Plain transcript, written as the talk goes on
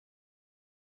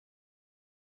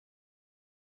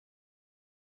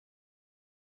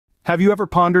Have you ever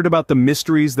pondered about the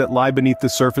mysteries that lie beneath the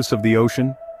surface of the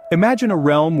ocean? Imagine a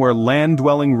realm where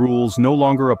land-dwelling rules no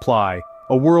longer apply,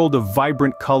 a world of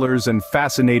vibrant colors and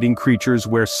fascinating creatures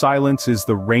where silence is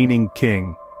the reigning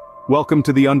king. Welcome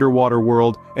to the underwater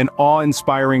world, an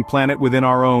awe-inspiring planet within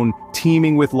our own,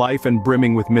 teeming with life and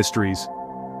brimming with mysteries.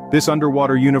 This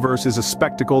underwater universe is a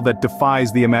spectacle that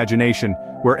defies the imagination,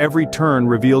 where every turn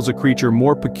reveals a creature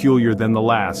more peculiar than the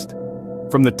last.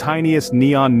 From the tiniest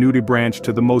neon nudibranch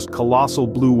to the most colossal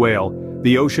blue whale,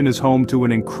 the ocean is home to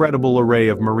an incredible array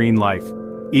of marine life,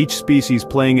 each species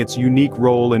playing its unique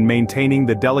role in maintaining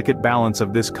the delicate balance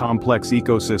of this complex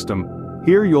ecosystem.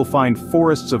 Here you'll find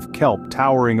forests of kelp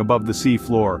towering above the sea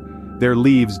floor, their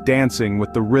leaves dancing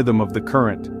with the rhythm of the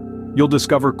current. You'll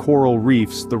discover coral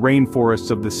reefs, the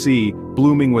rainforests of the sea,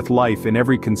 blooming with life in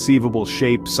every conceivable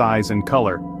shape, size and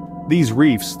color. These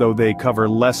reefs, though they cover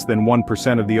less than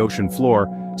 1% of the ocean floor,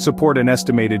 support an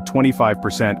estimated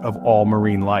 25% of all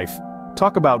marine life.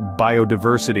 Talk about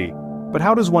biodiversity. But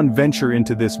how does one venture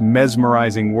into this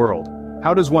mesmerizing world?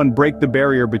 How does one break the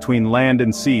barrier between land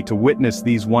and sea to witness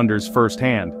these wonders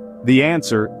firsthand? The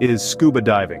answer is scuba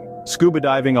diving. Scuba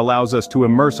diving allows us to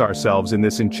immerse ourselves in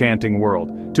this enchanting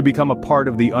world, to become a part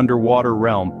of the underwater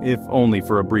realm, if only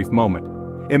for a brief moment.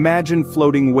 Imagine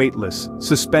floating weightless,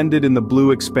 suspended in the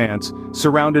blue expanse,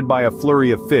 surrounded by a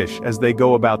flurry of fish as they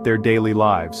go about their daily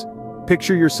lives.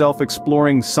 Picture yourself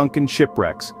exploring sunken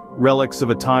shipwrecks, relics of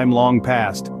a time long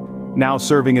past, now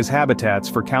serving as habitats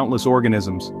for countless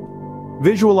organisms.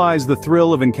 Visualize the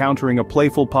thrill of encountering a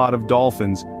playful pod of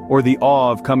dolphins, or the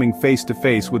awe of coming face to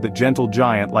face with a gentle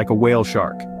giant like a whale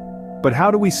shark. But how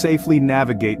do we safely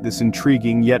navigate this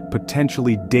intriguing yet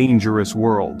potentially dangerous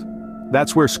world?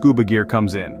 That's where scuba gear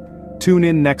comes in. Tune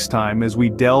in next time as we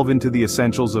delve into the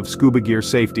essentials of scuba gear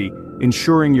safety,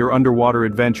 ensuring your underwater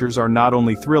adventures are not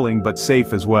only thrilling but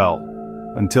safe as well.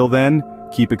 Until then,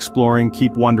 keep exploring,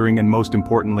 keep wondering, and most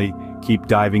importantly, keep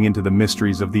diving into the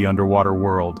mysteries of the underwater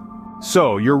world.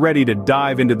 So, you're ready to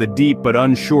dive into the deep but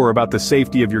unsure about the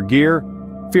safety of your gear?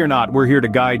 Fear not, we're here to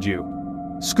guide you.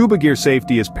 Scuba gear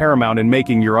safety is paramount in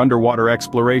making your underwater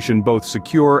exploration both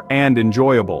secure and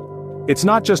enjoyable. It's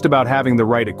not just about having the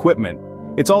right equipment,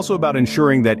 it's also about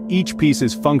ensuring that each piece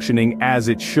is functioning as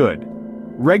it should.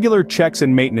 Regular checks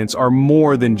and maintenance are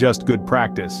more than just good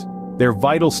practice. They're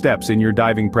vital steps in your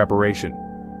diving preparation.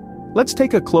 Let's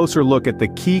take a closer look at the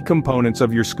key components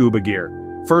of your scuba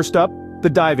gear. First up, the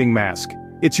diving mask.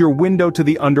 It's your window to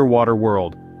the underwater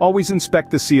world. Always inspect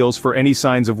the seals for any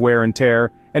signs of wear and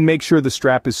tear, and make sure the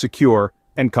strap is secure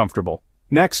and comfortable.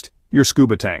 Next, your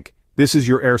scuba tank. This is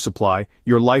your air supply,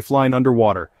 your lifeline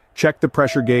underwater. Check the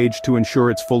pressure gauge to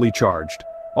ensure it's fully charged.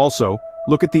 Also,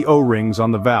 look at the O-rings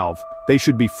on the valve. They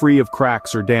should be free of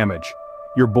cracks or damage.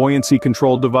 Your buoyancy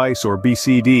control device, or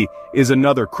BCD, is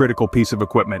another critical piece of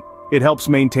equipment. It helps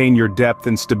maintain your depth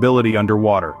and stability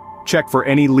underwater. Check for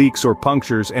any leaks or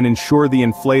punctures and ensure the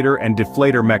inflator and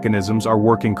deflator mechanisms are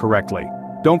working correctly.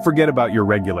 Don't forget about your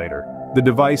regulator, the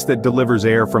device that delivers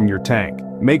air from your tank.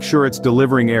 Make sure it's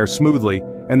delivering air smoothly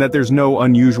and that there's no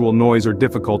unusual noise or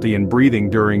difficulty in breathing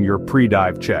during your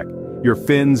pre-dive check. Your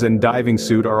fins and diving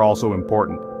suit are also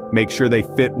important. Make sure they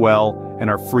fit well and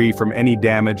are free from any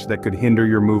damage that could hinder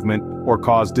your movement or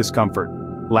cause discomfort.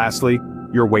 Lastly,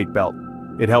 your weight belt.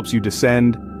 It helps you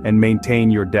descend and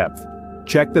maintain your depth.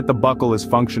 Check that the buckle is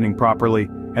functioning properly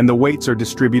and the weights are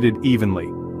distributed evenly.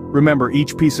 Remember,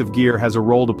 each piece of gear has a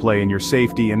role to play in your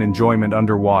safety and enjoyment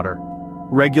underwater.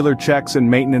 Regular checks and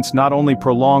maintenance not only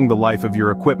prolong the life of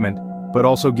your equipment, but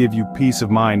also give you peace of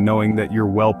mind knowing that you're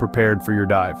well prepared for your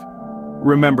dive.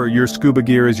 Remember, your scuba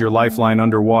gear is your lifeline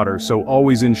underwater, so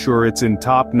always ensure it's in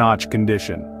top-notch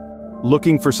condition.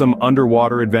 Looking for some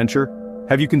underwater adventure?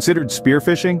 Have you considered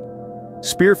spearfishing?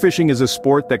 Spearfishing is a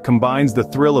sport that combines the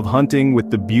thrill of hunting with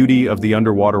the beauty of the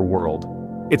underwater world.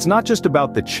 It's not just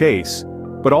about the chase,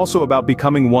 but also about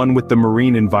becoming one with the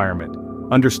marine environment,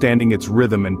 understanding its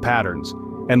rhythm and patterns,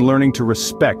 and learning to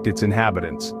respect its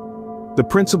inhabitants. The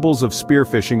principles of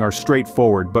spearfishing are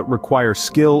straightforward but require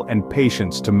skill and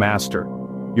patience to master.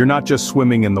 You're not just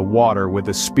swimming in the water with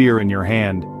a spear in your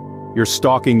hand. You're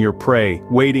stalking your prey,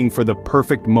 waiting for the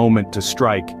perfect moment to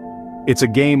strike. It's a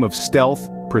game of stealth,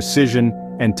 precision,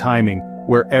 and timing,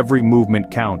 where every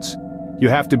movement counts. You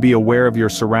have to be aware of your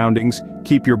surroundings,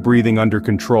 keep your breathing under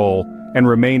control, and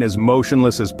remain as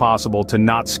motionless as possible to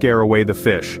not scare away the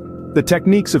fish. The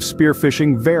techniques of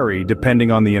spearfishing vary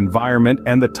depending on the environment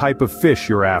and the type of fish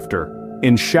you're after.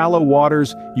 In shallow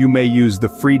waters, you may use the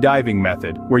free diving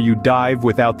method, where you dive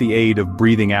without the aid of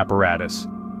breathing apparatus.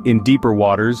 In deeper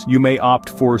waters, you may opt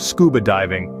for scuba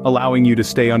diving, allowing you to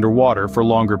stay underwater for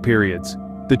longer periods.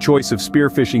 The choice of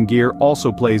spearfishing gear also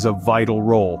plays a vital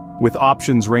role, with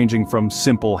options ranging from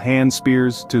simple hand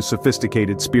spears to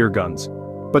sophisticated spear guns.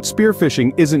 But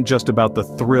spearfishing isn't just about the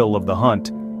thrill of the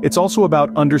hunt, it's also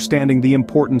about understanding the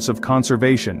importance of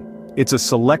conservation. It's a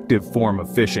selective form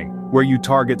of fishing, where you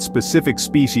target specific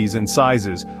species and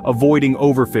sizes, avoiding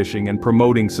overfishing and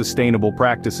promoting sustainable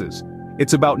practices.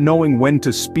 It's about knowing when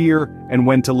to spear and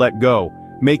when to let go,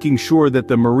 making sure that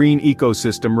the marine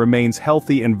ecosystem remains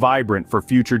healthy and vibrant for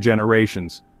future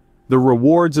generations. The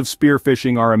rewards of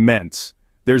spearfishing are immense.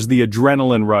 There's the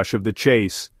adrenaline rush of the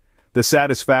chase, the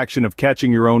satisfaction of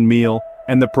catching your own meal,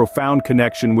 and the profound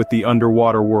connection with the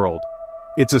underwater world.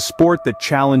 It's a sport that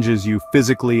challenges you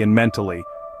physically and mentally,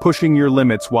 pushing your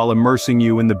limits while immersing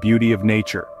you in the beauty of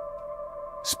nature.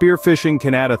 Spearfishing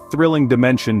can add a thrilling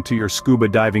dimension to your scuba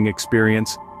diving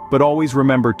experience, but always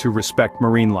remember to respect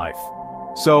marine life.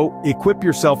 So, equip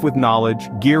yourself with knowledge,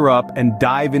 gear up, and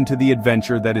dive into the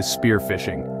adventure that is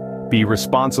spearfishing. Be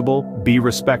responsible, be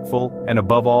respectful, and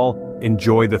above all,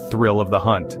 enjoy the thrill of the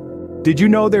hunt. Did you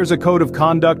know there's a code of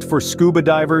conduct for scuba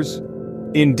divers?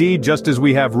 Indeed, just as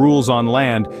we have rules on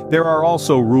land, there are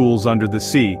also rules under the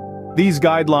sea. These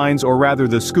guidelines, or rather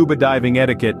the scuba diving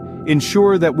etiquette,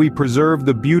 ensure that we preserve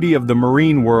the beauty of the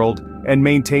marine world and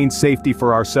maintain safety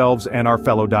for ourselves and our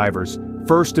fellow divers.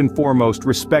 First and foremost,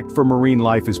 respect for marine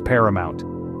life is paramount.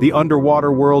 The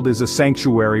underwater world is a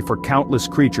sanctuary for countless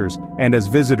creatures, and as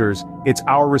visitors, it's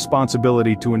our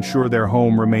responsibility to ensure their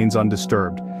home remains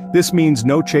undisturbed. This means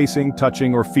no chasing,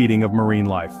 touching, or feeding of marine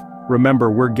life.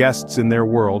 Remember, we're guests in their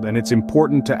world, and it's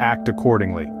important to act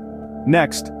accordingly.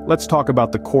 Next, let's talk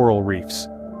about the coral reefs.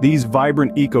 These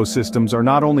vibrant ecosystems are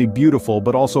not only beautiful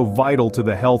but also vital to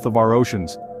the health of our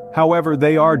oceans. However,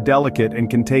 they are delicate and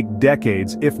can take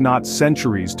decades, if not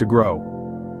centuries, to grow.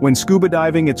 When scuba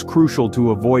diving, it's crucial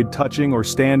to avoid touching or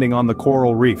standing on the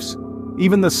coral reefs.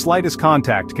 Even the slightest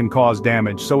contact can cause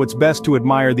damage, so it's best to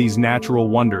admire these natural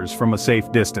wonders from a safe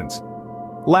distance.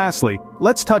 Lastly,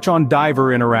 let's touch on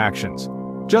diver interactions.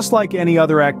 Just like any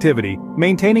other activity,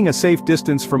 maintaining a safe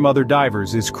distance from other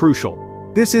divers is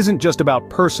crucial. This isn't just about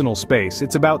personal space,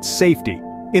 it's about safety.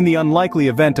 In the unlikely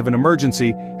event of an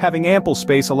emergency, having ample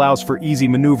space allows for easy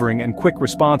maneuvering and quick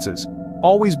responses.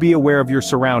 Always be aware of your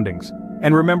surroundings,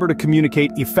 and remember to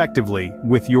communicate effectively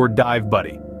with your dive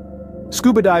buddy.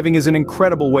 Scuba diving is an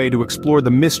incredible way to explore the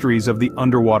mysteries of the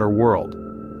underwater world.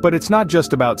 But it's not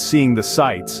just about seeing the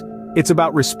sights, it's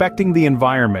about respecting the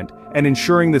environment and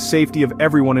ensuring the safety of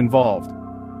everyone involved.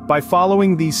 By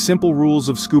following these simple rules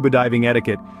of scuba diving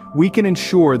etiquette, we can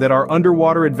ensure that our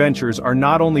underwater adventures are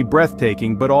not only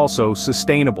breathtaking but also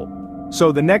sustainable.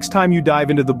 So the next time you dive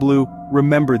into the blue,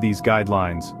 remember these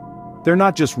guidelines. They're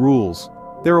not just rules,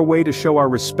 they're a way to show our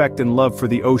respect and love for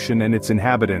the ocean and its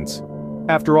inhabitants.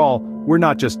 After all, we're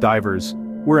not just divers,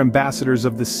 we're ambassadors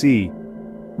of the sea.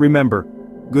 Remember,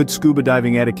 good scuba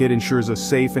diving etiquette ensures a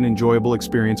safe and enjoyable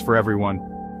experience for everyone.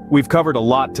 We've covered a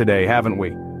lot today, haven't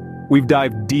we? We've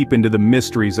dived deep into the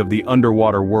mysteries of the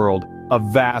underwater world, a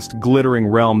vast, glittering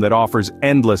realm that offers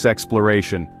endless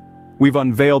exploration. We've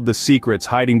unveiled the secrets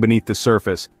hiding beneath the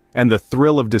surface, and the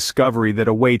thrill of discovery that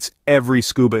awaits every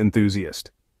scuba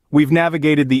enthusiast. We've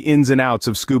navigated the ins and outs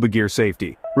of scuba gear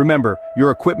safety. Remember,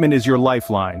 your equipment is your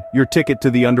lifeline, your ticket to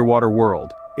the underwater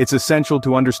world. It's essential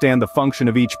to understand the function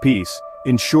of each piece,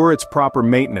 ensure its proper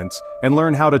maintenance, and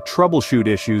learn how to troubleshoot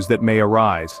issues that may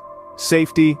arise.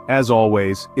 Safety, as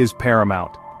always, is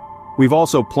paramount. We've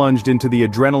also plunged into the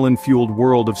adrenaline-fueled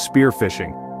world of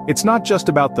spearfishing. It's not just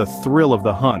about the thrill of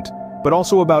the hunt, but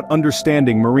also about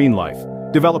understanding marine life,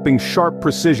 developing sharp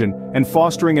precision, and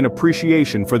fostering an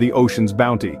appreciation for the ocean's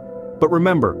bounty. But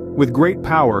remember, with great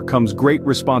power comes great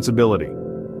responsibility.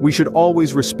 We should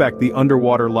always respect the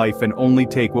underwater life and only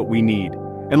take what we need.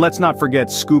 And let's not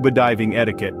forget scuba diving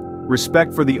etiquette.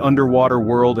 Respect for the underwater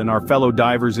world and our fellow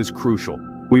divers is crucial.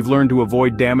 We've learned to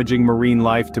avoid damaging marine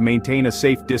life, to maintain a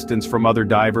safe distance from other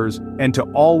divers, and to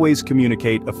always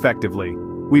communicate effectively.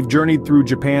 We've journeyed through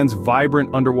Japan's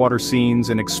vibrant underwater scenes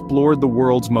and explored the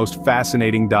world's most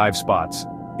fascinating dive spots.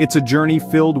 It's a journey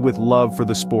filled with love for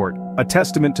the sport, a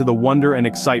testament to the wonder and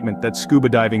excitement that scuba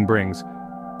diving brings.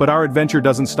 But our adventure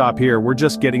doesn't stop here, we're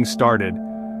just getting started.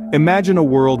 Imagine a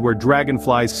world where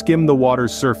dragonflies skim the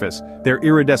water's surface, their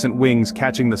iridescent wings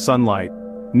catching the sunlight.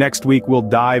 Next week we'll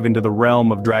dive into the realm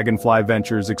of DraGonFly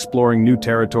Ventures, exploring new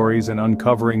territories and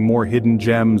uncovering more hidden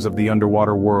gems of the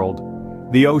underwater world.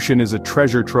 The ocean is a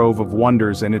treasure trove of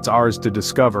wonders and it's ours to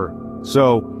discover.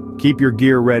 So, keep your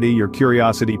gear ready, your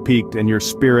curiosity piqued, and your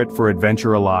spirit for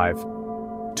adventure alive.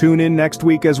 Tune in next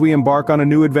week as we embark on a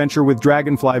new adventure with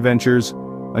DraGonFly Ventures.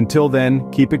 Until then,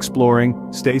 keep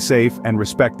exploring, stay safe, and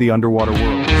respect the underwater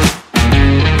world.